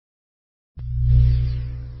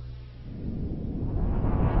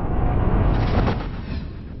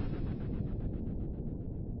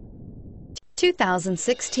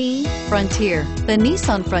2016 Frontier. The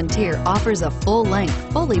Nissan Frontier offers a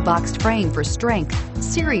full-length, fully boxed frame for strength,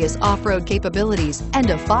 serious off-road capabilities,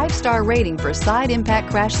 and a 5-star rating for side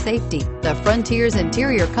impact crash safety. The Frontier's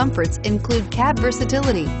interior comforts include cab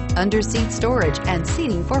versatility, under-seat storage, and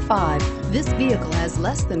seating for 5. This vehicle has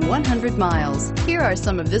less than 100 miles. Here are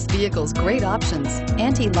some of this vehicle's great options: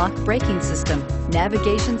 anti-lock braking system,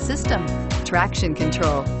 navigation system, traction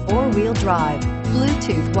control, 4-wheel drive,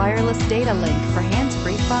 Bluetooth wireless data link for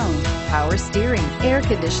hands-free phone, power steering, air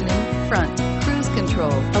conditioning, front, cruise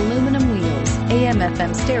control, aluminum wheels,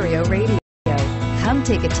 AM/FM stereo radio. Come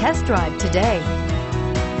take a test drive today.